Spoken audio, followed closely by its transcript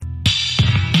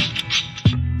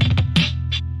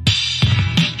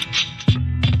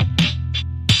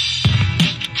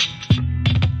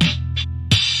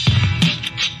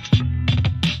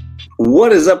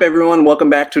What is up, everyone?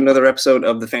 Welcome back to another episode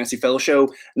of the Fantasy Fellow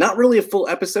Show. Not really a full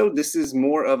episode. This is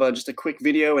more of just a quick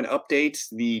video and update.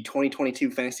 The 2022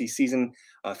 fantasy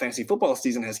football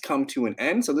season has come to an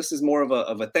end. So this is more of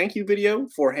a thank you video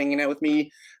for hanging out with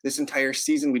me this entire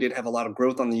season. We did have a lot of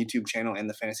growth on the YouTube channel and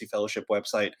the Fantasy Fellowship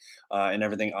website and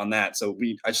everything on that. So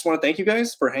I just want to thank you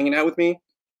guys for hanging out with me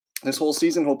this whole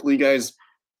season. Hopefully you guys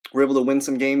were able to win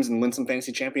some games and win some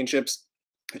fantasy championships.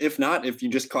 If not, if you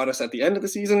just caught us at the end of the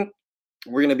season,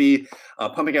 we're going to be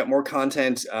pumping out more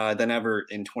content than ever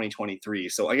in 2023.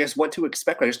 So I guess what to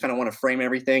expect, I just kind of want to frame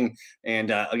everything.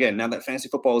 And again, now that fantasy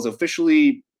football is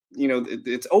officially,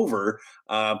 it's over,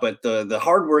 but the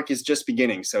hard work is just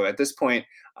beginning. So at this point,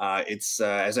 it's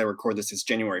as I record this, it's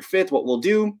January 5th. What we'll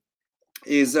do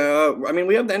is we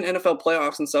have the NFL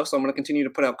playoffs and stuff, so I'm going to continue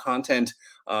to put out content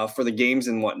for the games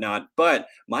and whatnot, but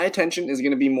my attention is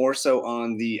going to be more so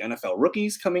on the NFL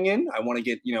rookies coming in. I want to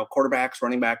get quarterbacks,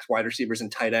 running backs, wide receivers, and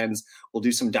tight ends. We'll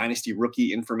do some dynasty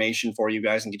rookie information for you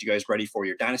guys and get you guys ready for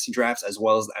your dynasty drafts as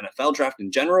well as the NFL draft in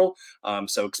general.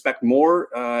 So expect more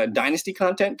dynasty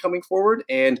content coming forward.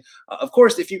 And of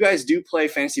course, if you guys do play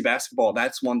fantasy basketball,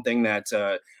 that's one thing that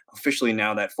officially,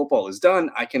 now that football is done,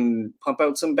 I can pump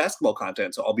out some basketball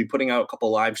content. So I'll be putting out a couple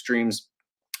live streams,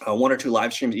 1 or 2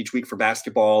 live streams each week for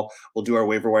basketball. We'll do our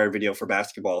waiver wire video for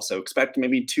basketball. So expect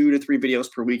maybe 2 to 3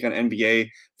 videos per week on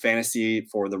NBA fantasy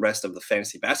for the rest of the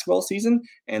fantasy basketball season.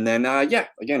 And then, again,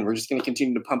 we're just going to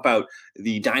continue to pump out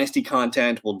the dynasty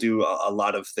content. We'll do a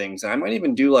lot of things. And I might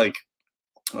even do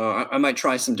I might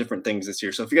try some different things this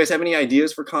year. So if you guys have any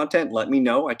ideas for content, let me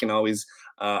know. I can always,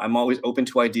 I'm always open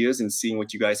to ideas and seeing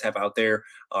what you guys have out there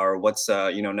or what's,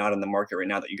 not in the market right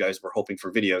now that you guys were hoping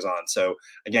for videos on. So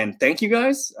again, thank you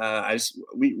guys.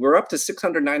 We're up to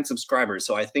 609 subscribers.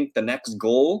 So I think the next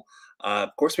goal,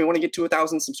 of course, we want to get to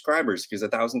 1,000 subscribers, because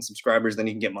 1,000 subscribers, then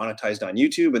you can get monetized on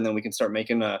YouTube, and then we can start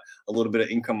making a little bit of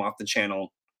income off the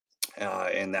channel.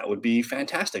 And that would be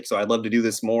fantastic. So I'd love to do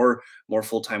this more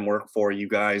full-time work for you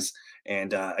guys.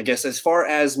 And I guess as far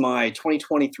as my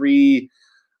 2023,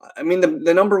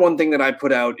 the number one thing that I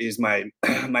put out is my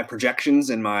my projections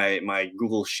and my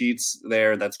Google Sheets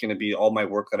there. That's going to be all my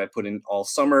work that I put in all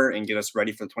summer and get us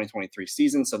ready for the 2023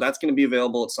 season. So that's going to be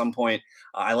available at some point.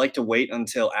 I like to wait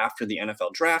until after the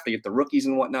NFL draft to get the rookies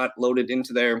and whatnot loaded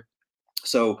into there.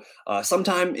 So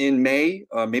sometime in May,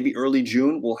 maybe early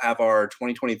June, we'll have our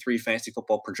 2023 fantasy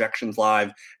football projections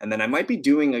live. And then I might be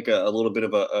doing like a little bit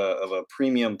of a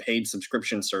premium paid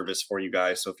subscription service for you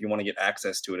guys. So if you want to get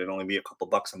access to it, it'll only be a couple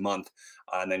bucks a month.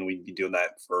 And then we'd be doing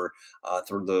that for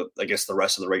through the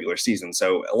rest of the regular season.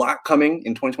 So a lot coming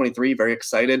in 2023. Very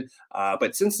excited.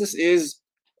 But since this is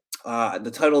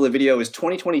the title of the video is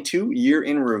 2022 Year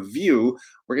in Review,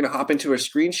 we're going to hop into a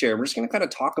screen share. We're just going to kind of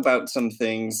talk about some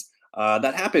things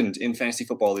that happened in fantasy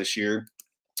football this year.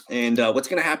 And what's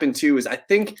going to happen too is I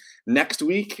think next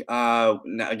week,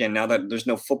 again, now that there's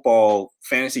no football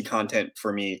fantasy content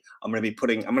for me, I'm going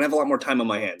to have a lot more time on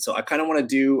my hands. So I kind of want to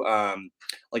do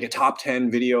like a top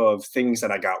 10 video of things that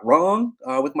I got wrong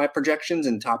with my projections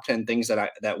and top 10 things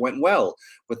that went well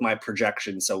with my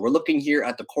projections. So we're looking here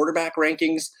at the quarterback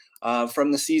rankings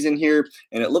from the season here.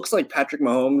 And it looks like Patrick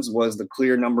Mahomes was the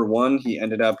clear number one. He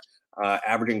ended up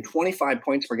averaging 25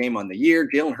 points per game on the year.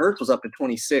 Jalen Hurts was up to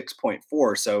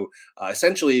 26.4. So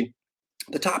essentially,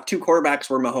 the top 2 quarterbacks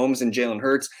were Mahomes and Jalen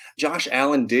Hurts. Josh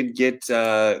Allen did get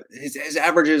his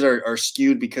averages are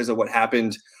skewed because of what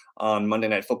happened on Monday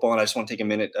Night Football. And I just want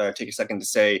to take a second to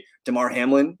say, Damar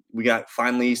Hamlin, we got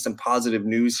finally some positive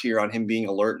news here on him being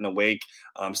alert and awake.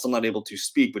 Still not able to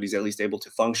speak, but he's at least able to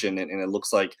function. And it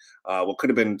looks like what could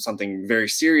have been something very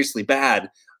seriously bad.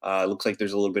 Looks like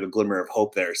there's a little bit of glimmer of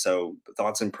hope there. So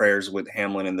thoughts and prayers with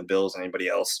Hamlin and the Bills and anybody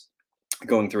else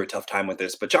going through a tough time with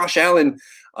this. But Josh Allen,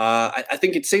 I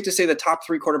think it's safe to say the top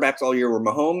 3 quarterbacks all year were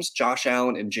Mahomes, Josh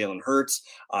Allen, and Jalen Hurts.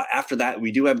 After that,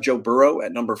 we do have Joe Burrow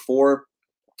at number 4.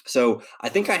 So I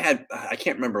think I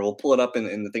can't remember. We'll pull it up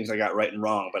in the things I got right and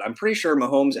wrong, but I'm pretty sure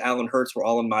Mahomes, Allen, Hurts were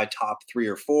all in my top 3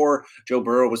 or 4. Joe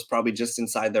Burrow was probably just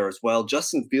inside there as well.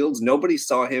 Justin Fields, nobody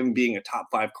saw him being a top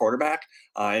 5 quarterback.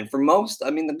 And for most,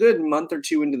 the good month or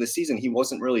 2 into the season, he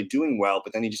wasn't really doing well,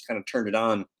 but then he just kind of turned it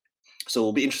on. So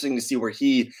it'll be interesting to see where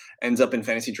he ends up in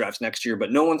fantasy drafts next year.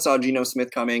 But no one saw Geno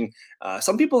Smith coming.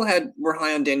 Some people were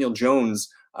high on Daniel Jones,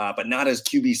 but not as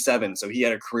QB7. So he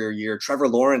had a career year. Trevor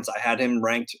Lawrence, I had him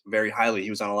ranked very highly.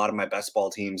 He was on a lot of my best ball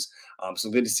teams.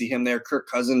 So good to see him there. Kirk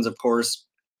Cousins, of course,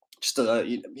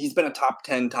 he's been a top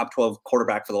 10, top 12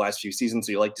 quarterback for the last few seasons.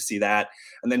 So you like to see that.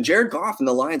 And then Jared Goff and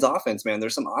the Lions offense, man,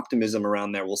 there's some optimism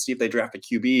around there. We'll see if they draft a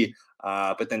QB.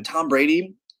 But then Tom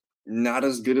Brady, not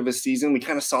as good of a season. We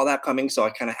kind of saw that coming, so I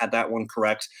kind of had that one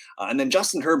correct. And then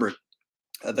Justin Herbert,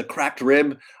 the cracked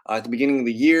rib at the beginning of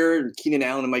the year. Keenan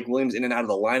Allen and Mike Williams in and out of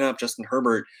the lineup. Justin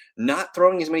Herbert not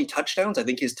throwing as many touchdowns. I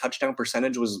think his touchdown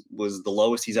percentage was the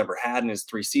lowest he's ever had in his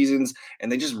 3 seasons,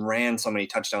 and they just ran so many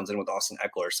touchdowns in with Austin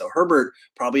Eckler. So Herbert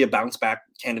probably a bounce back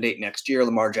candidate next year.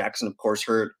 Lamar Jackson, of course,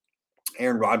 hurt.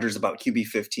 Aaron Rodgers about QB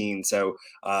 15. So,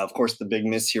 of course, the big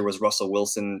miss here was Russell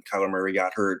Wilson. Kyler Murray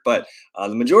got hurt. But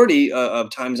the majority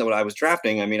of times that when I was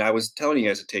drafting, I mean, I was telling you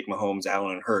guys to take Mahomes,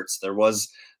 Allen, and Hurts. There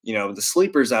was, the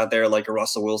sleepers out there like a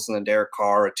Russell Wilson, a Derek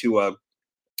Carr, a Tua.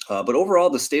 But overall,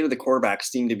 the state of the quarterbacks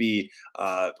seemed to be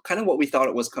kind of what we thought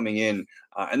it was coming in.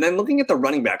 And then looking at the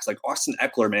running backs, like Austin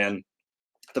Eckler, man,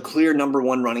 the clear number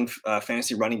one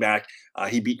fantasy running back.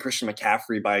 He beat Christian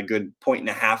McCaffrey by a good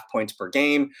 1.5 points per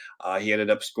game. He ended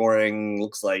up scoring,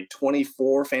 looks like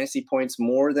 24 fantasy points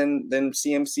more than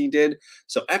CMC did.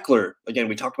 So Eckler, again,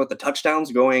 we talked about the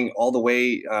touchdowns going all the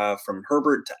way from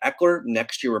Herbert to Eckler.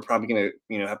 Next year, we're probably going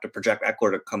to have to project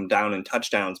Eckler to come down in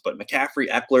touchdowns. But McCaffrey,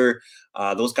 Eckler,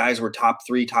 those guys were top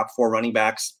 3, top 4 running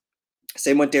backs.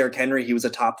 Same with Derrick Henry. He was a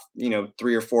top,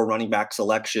 3 or 4 running back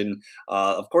selection.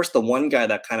 Of course, the one guy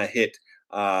that kind of hit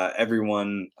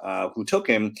everyone who took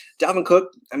him, Dalvin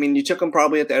Cook. I mean, you took him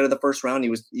probably at the end of the first round. He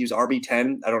was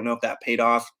RB10. I don't know if that paid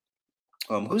off.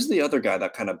 Who's the other guy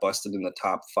that kind of busted in the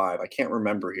top 5? I can't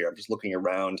remember here. I'm just looking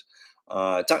around.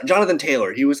 Jonathan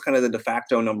Taylor. He was kind of the de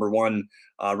facto number 1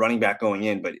 running back going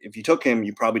in. But if you took him,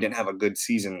 you probably didn't have a good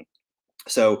season.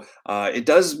 So it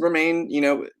does remain,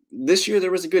 this year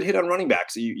there was a good hit on running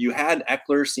backs. You had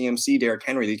Eckler, CMC, Derrick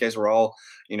Henry. These guys were all,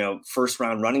 first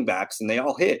round running backs, and they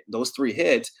all hit. Those 3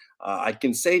 hit. I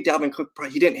can say Dalvin Cook,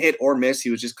 he didn't hit or miss.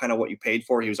 He was just kind of what you paid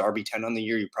for. He was RB10 on the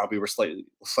year. You probably were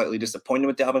slightly disappointed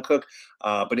with Dalvin Cook.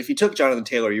 But if you took Jonathan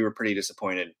Taylor, you were pretty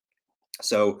disappointed.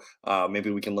 So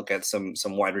maybe we can look at some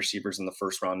wide receivers in the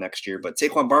first round next year. But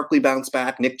Saquon Barkley bounced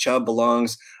back. Nick Chubb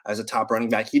belongs as a top running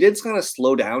back. He did kind of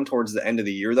slow down towards the end of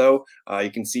the year, though. You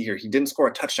can see here he didn't score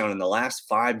a touchdown in the last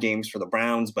 5 games for the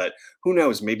Browns. But who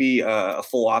knows? Maybe a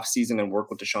full offseason and work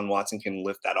with Deshaun Watson can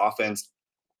lift that offense.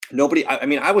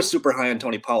 I was super high on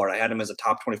Tony Pollard. I had him as a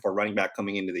top 24 running back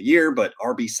coming into the year, but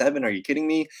RB7, are you kidding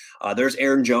me? There's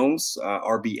Aaron Jones,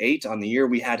 RB8 on the year.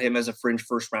 We had him as a fringe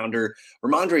first rounder.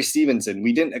 Ramondre Stevenson,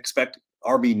 we didn't expect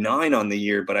RB9 on the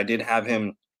year, but I did have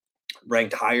him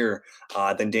ranked higher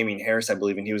than Damian Harris, I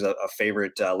believe, and he was a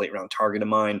favorite late round target of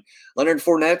mine. Leonard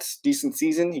Fournette, decent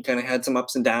season. He kind of had some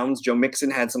ups and downs. Joe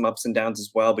Mixon had some ups and downs as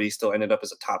well, but he still ended up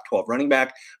as a top 12 running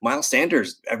back. Miles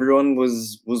Sanders, everyone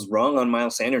was wrong on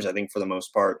Miles Sanders, I think, for the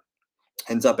most part.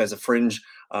 Ends up as a fringe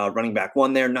running back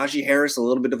 1 there. Najee Harris, a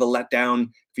little bit of a letdown.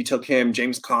 If you took him,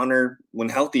 James Conner, when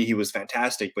healthy, he was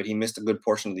fantastic, but he missed a good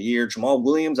portion of the year. Jamal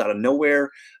Williams out of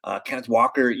nowhere. Kenneth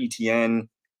Walker, ETN.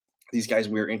 These guys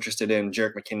we were interested in.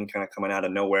 Jerick McKinnon kind of coming out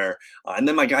of nowhere. And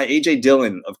then my guy, A.J.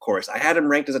 Dillon, of course. I had him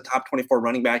ranked as a top 24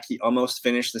 running back. He almost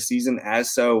finished the season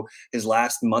as so. His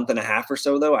last month and a half or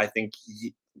so, though, I think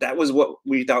that was what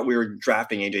we thought we were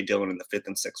drafting A.J. Dillon in the 5th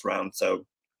and 6th round. So,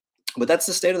 but that's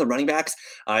the state of the running backs.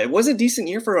 It was a decent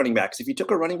year for running backs. If you took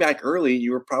a running back early,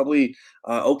 you were probably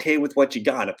okay with what you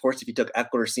got. Of course, if you took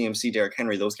Eckler, CMC, Derrick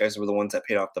Henry, those guys were the ones that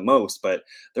paid off the most. But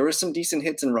there were some decent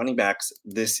hits in running backs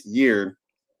this year.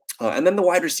 And then the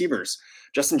wide receivers,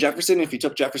 Justin Jefferson. If you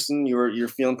took Jefferson, you're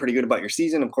feeling pretty good about your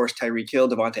season. Of course, Tyreek Hill,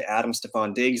 Devontae Adams,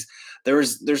 Stephon Diggs.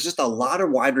 There's just a lot of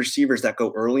wide receivers that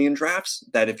go early in drafts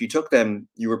that if you took them,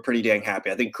 you were pretty dang happy.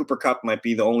 I think Cooper Kupp might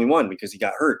be the only one because he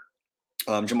got hurt.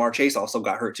 Jamar Chase also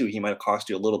got hurt too. He might have cost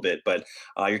you a little bit, but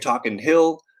you're talking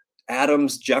Hill,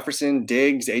 Adams, Jefferson,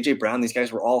 Diggs, A.J. Brown. These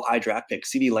guys were all high draft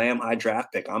picks. CeeDee Lamb, high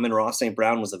draft pick. Amon-Ra St.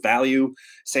 Brown was a value.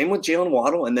 Same with Jalen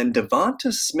Waddle. And then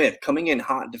Devonta Smith coming in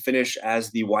hot to finish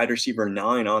as the wide receiver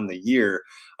 9 on the year.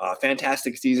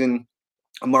 Fantastic season.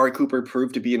 Amari Cooper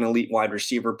proved to be an elite wide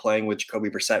receiver playing with Jacoby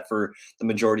Brissett for the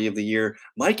majority of the year.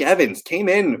 Mike Evans came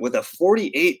in with a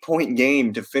 48-point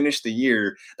game to finish the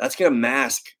year. That's going to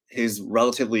mask his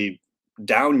relatively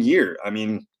down year. I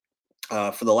mean,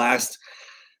 for the last –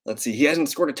 let's see. He hasn't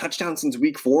scored a touchdown since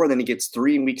week 4. Then he gets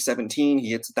 3 in week 17. He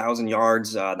hits 1,000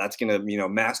 yards. That's going to,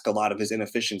 mask a lot of his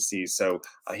inefficiencies. So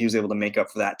he was able to make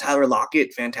up for that. Tyler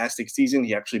Lockett, fantastic season.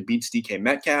 He actually beats DK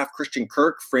Metcalf. Christian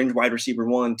Kirk, fringe wide receiver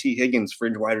 1. T. Higgins,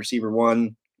 fringe wide receiver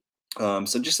 1.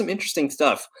 So just some interesting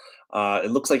stuff.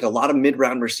 It looks like a lot of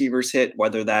mid-round receivers hit,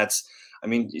 whether that's,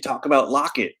 you talk about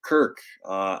Lockett, Kirk,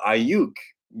 Ayuk,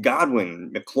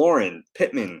 Godwin, McLaurin,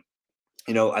 Pittman.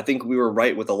 I think we were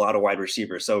right with a lot of wide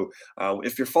receivers. So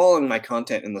if you're following my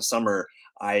content in the summer,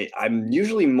 I'm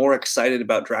usually more excited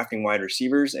about drafting wide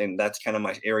receivers, and that's kind of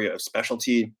my area of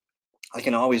specialty. I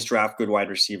can always draft good wide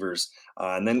receivers.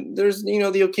 And then there's,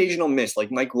 the occasional miss.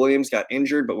 Like Mike Williams got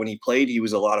injured, but when he played, he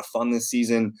was a lot of fun this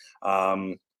season.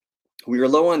 We were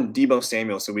low on Deebo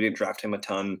Samuel, so we didn't draft him a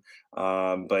ton.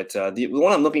 But the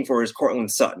one I'm looking for is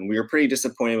Cortland Sutton. We were pretty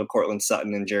disappointed with Cortland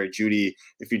Sutton and Jerry Jeudy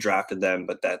if you drafted them,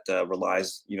 but that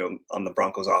relies, on the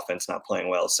Broncos offense not playing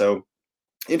well. So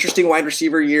interesting wide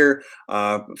receiver year.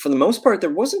 For the most part,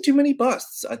 there wasn't too many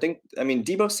busts.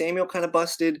 Deebo Samuel kind of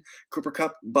busted, Cooper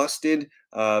Kupp busted,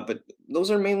 but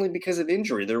those are mainly because of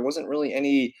injury. There wasn't really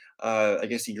any,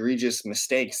 egregious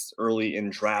mistakes early in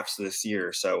drafts this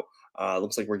year. So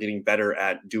looks like we're getting better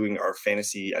at doing our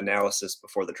fantasy analysis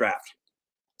before the draft.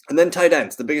 And then tight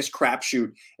ends, the biggest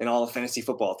crapshoot in all of fantasy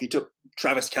football. If you took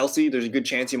Travis Kelce, there's a good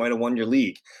chance you might have won your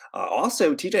league.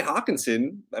 Also, TJ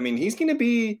Hawkinson, he's going to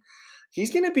be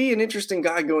an interesting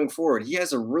guy going forward. He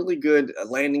has a really good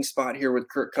landing spot here with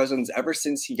Kirk Cousins. Ever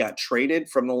since he got traded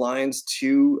from the Lions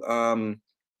to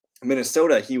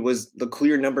Minnesota, he was the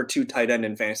clear number 2 tight end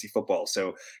in fantasy football.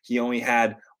 So he only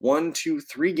had 1, 2,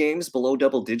 3 games below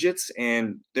double digits,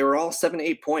 and they were all 7,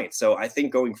 8 points. So I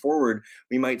think going forward,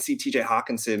 we might see TJ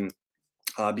Hawkinson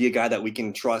be a guy that we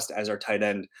can trust as our tight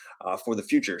end for the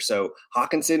future. So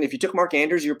Hawkinson, if you took Mark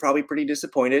Andrews, you're probably pretty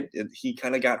disappointed. He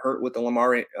kind of got hurt with the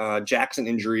Lamar Jackson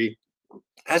injury.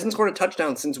 Hasn't scored a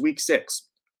touchdown since week 6.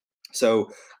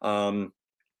 So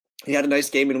he had a nice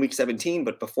game in week 17,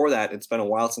 but before that, it's been a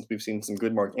while since we've seen some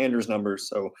good Mark Andrews numbers.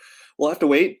 So we'll have to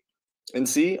wait and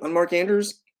see on Mark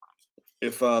Andrews.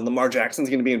 If Lamar Jackson's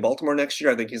going to be in Baltimore next year,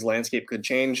 I think his landscape could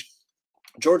change.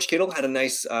 George Kittle had a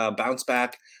nice bounce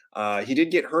back. He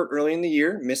did get hurt early in the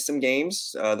year, missed some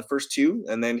games, the first 2,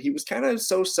 and then he was kind of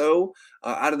so-so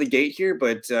out of the gate here,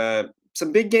 but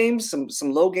some big games,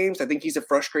 some low games. I think he's a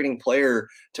frustrating player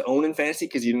to own in fantasy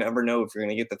because you never know if you're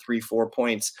going to get the 3-4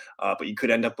 points, but you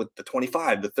could end up with the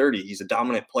 25, the 30. He's a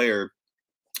dominant player.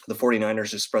 The 49ers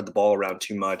just spread the ball around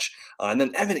too much. And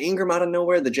then Evan Ingram out of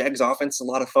nowhere. The Jags offense is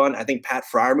a lot of fun. I think Pat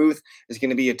Freiermuth is going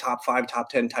to be a top 5, top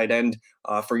 10 tight end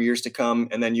for years to come.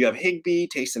 And then you have Higbee,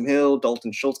 Taysom Hill,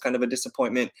 Dalton Schultz, kind of a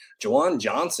disappointment. Juwan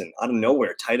Johnson out of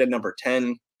nowhere, tight end number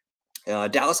 10.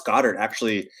 Dallas Goedert,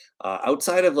 actually,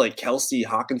 outside of like Kelce,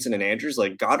 Hawkinson, and Andrews,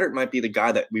 like Goddard might be the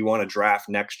guy that we want to draft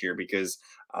next year because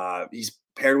he's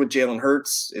paired with Jalen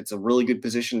Hurts. It's a really good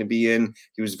position to be in.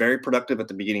 He was very productive at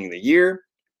the beginning of the year.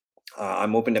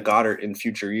 I'm open to Goddard in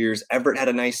future years. Everett had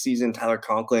a nice season. Tyler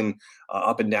Conklin,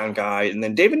 up and down guy. And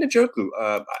then David Njoku.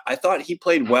 I thought he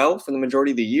played well for the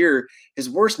majority of the year. His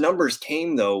worst numbers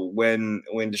came, though, when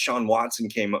Deshaun Watson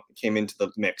came into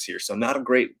the mix here. So not a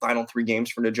great final 3 games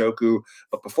for Njoku.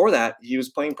 But before that, he was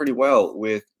playing pretty well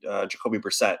with Jacoby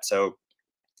Brissett. So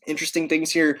interesting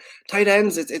things here. Tight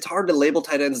ends, it's hard to label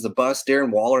tight ends as a bust.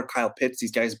 Darren Waller, Kyle Pitts,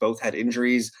 these guys both had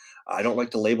injuries. I don't like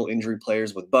to label injury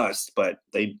players with bust, but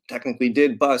they technically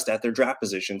did bust at their draft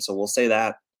position, so we'll say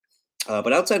that.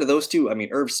 But outside of those 2,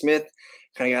 Irv Smith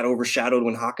kind of got overshadowed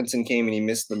when Hawkinson came, and he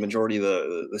missed the majority of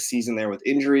the season there with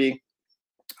injury.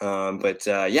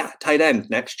 Tight end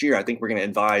next year, I think we're going to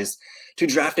advise to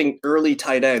drafting early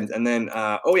tight ends. And then,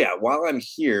 while I'm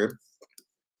here,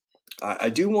 I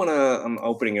do want to, I'm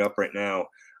opening it up right now.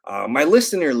 My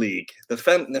listener league, the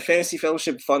Fantasy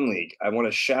Fellowship Fun League. I want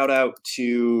to shout out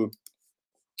to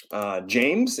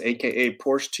James, aka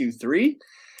Porsche23.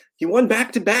 He won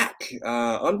back-to-back.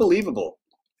 Unbelievable.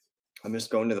 I'm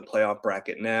just going to the playoff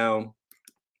bracket now.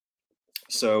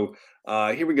 So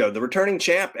here we go. The returning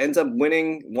champ ends up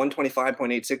winning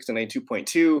 125.86 and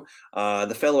 82.2.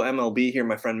 The fellow MLB here,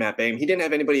 my friend Matt Boehm, he didn't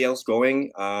have anybody else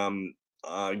going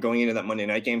into that Monday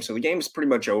night game. So the game is pretty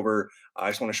much over. I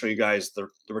just want to show you guys the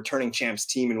returning champs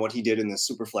team and what he did in the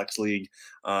Superflex League.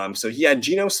 So he had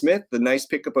Geno Smith, the nice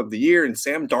pickup of the year, and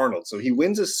Sam Darnold. So he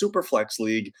wins a Superflex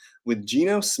League with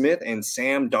Geno Smith and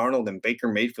Sam Darnold and Baker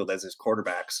Mayfield as his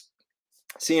quarterbacks.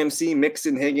 CMC,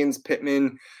 Mixon, Higgins,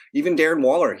 Pittman, even Darren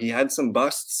Waller. He had some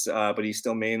busts, but he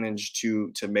still managed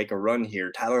to make a run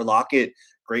here. Tyler Lockett,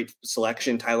 great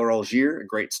selection. Tyler Algier, a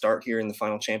great start here in the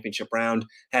final championship round.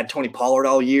 Had Tony Pollard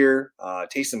all year.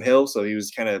 Taysom Hill, so he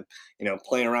was kind of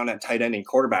playing around at tight end and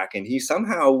quarterback, and he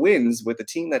somehow wins with a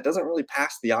team that doesn't really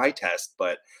pass the eye test.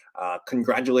 But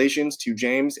congratulations to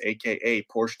James, aka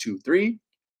Porsche23,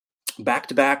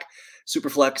 back-to-back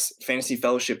Superflex Fantasy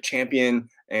Fellowship champion.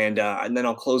 And then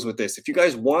I'll close with this. If you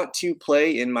guys want to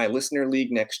play in my listener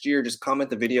league next year, just comment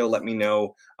the video, let me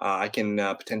know. I can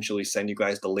potentially send you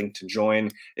guys the link to join.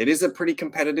 It is a pretty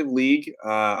competitive league.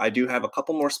 I do have a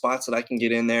couple more spots that I can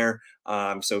get in there.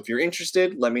 So if you're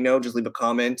interested, let me know. Just leave a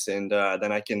comment, and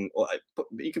then I can,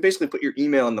 you can basically put your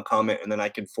email in the comment, and then I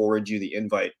can forward you the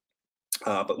invite.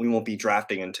 but we won't be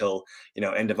drafting until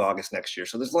end of August next year.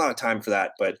 So there's a lot of time for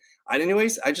that. But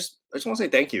anyways, I just want to say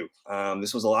thank you.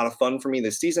 This was a lot of fun for me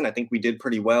this season. I think we did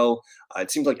pretty well.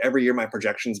 It seems like every year my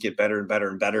projections get better and better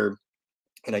and better,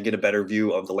 and I get a better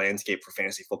view of the landscape for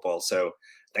fantasy football. So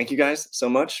thank you guys so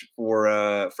much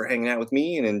for hanging out with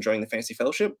me and enjoying the Fantasy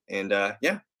Fellowship. And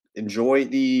yeah, enjoy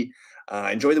the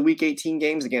Week 18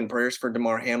 games. Again, prayers for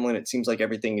Damar Hamlin. It seems like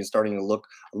everything is starting to look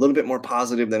a little bit more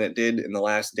positive than it did in the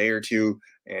last day or two.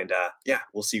 And yeah,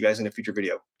 we'll see you guys in a future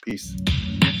video. Peace.